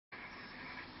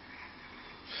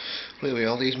Here we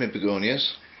are, these are my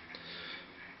begonias.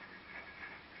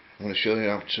 I'm going to show you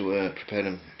how to prepare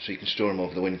them so you can store them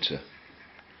over the winter.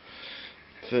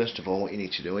 First of all, what you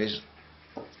need to do is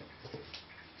you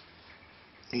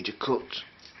need to cut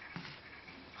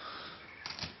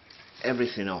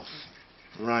everything off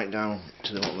right down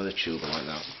to the bottom of the tuber like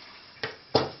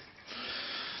that.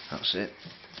 That's it.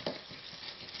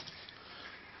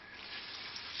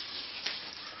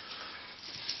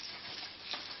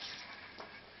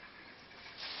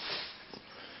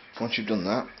 Once you've done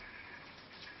that,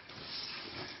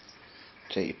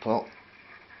 take your pot,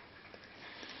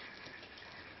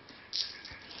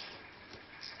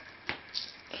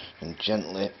 and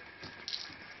gently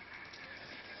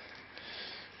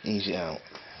ease it out.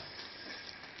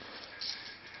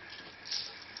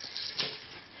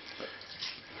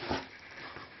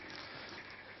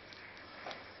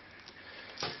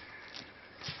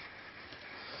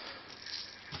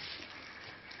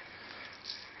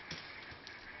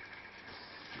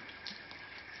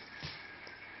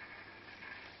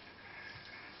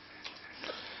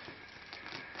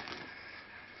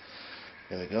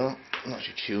 There we go, that's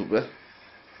your tuber.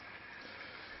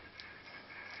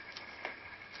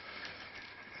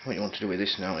 What you want to do with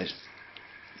this now is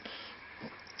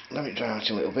let it dry out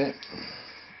a little bit.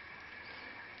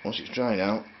 Once it's dried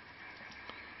out,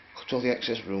 cut all the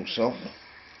excess roots off.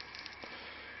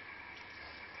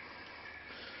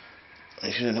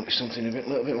 And you should end up with something a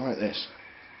little bit like this.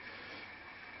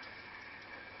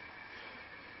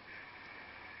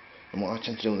 And what I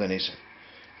tend to do then is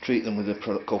treat them with a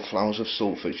product called flowers of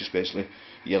sulphur. It's just basically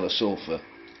yellow sulphur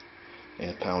in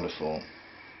a powder form.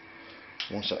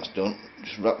 Once that's done,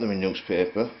 just wrap them in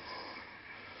newspaper,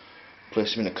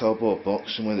 place them in a cardboard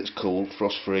box somewhere that's cool,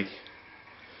 frost free,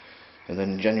 and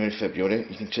then in January, February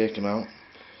you can take them out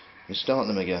and start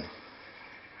them again.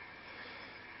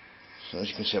 So as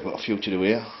you can see, I've got a few to do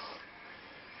here,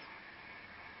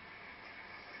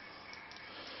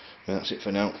 and that's it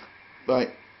for now. Bye.